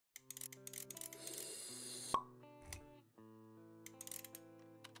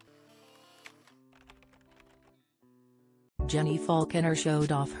Jenni Falconer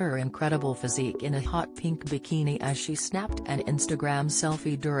showed off her incredible physique in a hot pink bikini as she snapped an Instagram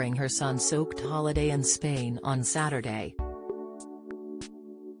selfie during her sun-soaked holiday in Spain on Saturday.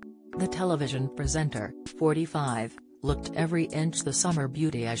 The television presenter, 45, looked every inch the summer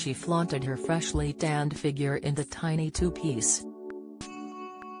beauty as she flaunted her freshly tanned figure in the tiny two-piece.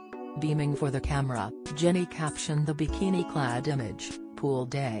 Beaming for the camera, Jenni captioned the bikini-clad image, "Pool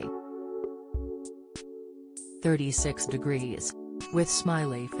day. 36 degrees. With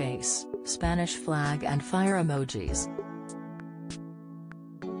smiley face, Spanish flag and fire emojis."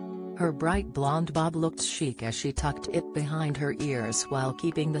 Her bright blonde bob looked chic as she tucked it behind her ears while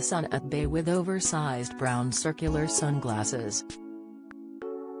keeping the sun at bay with oversized brown circular sunglasses.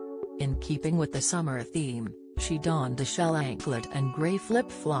 In keeping with the summer theme, she donned a shell anklet and grey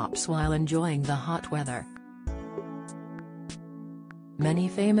flip-flops while enjoying the hot weather. Many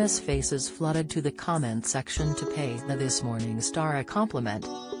famous faces flooded to the comment section to pay the This Morning star a compliment.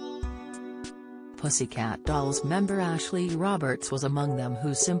 Pussycat Dolls member Ashley Roberts was among them,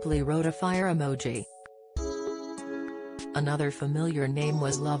 who simply wrote a fire emoji. Another familiar name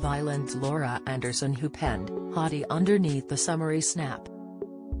was Love Island's Laura Anderson, who penned "Hottie" underneath the summery snap.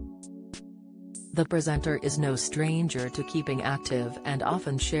 The presenter is no stranger to keeping active and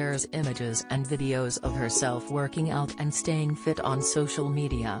often shares images and videos of herself working out and staying fit on social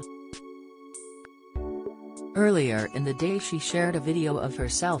media. Earlier in the day she shared a video of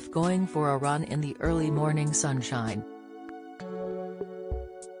herself going for a run in the early morning sunshine.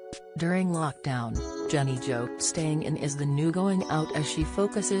 During lockdown, Jenni joked staying in is the new going out as she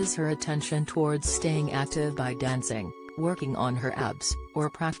focuses her attention towards staying active by dancing, working on her abs, or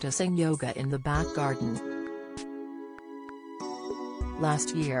practicing yoga in the back garden.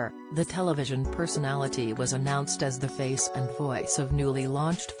 Last year, the television personality was announced as the face and voice of newly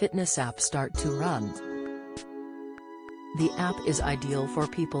launched fitness app Start to Run. The app is ideal for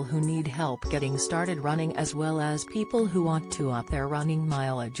people who need help getting started running, as well as people who want to up their running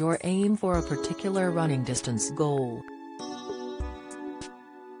mileage or aim for a particular running distance goal.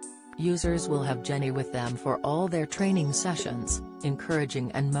 Users will have Jenni with them for all their training sessions,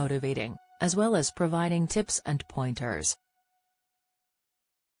 encouraging and motivating, as well as providing tips and pointers.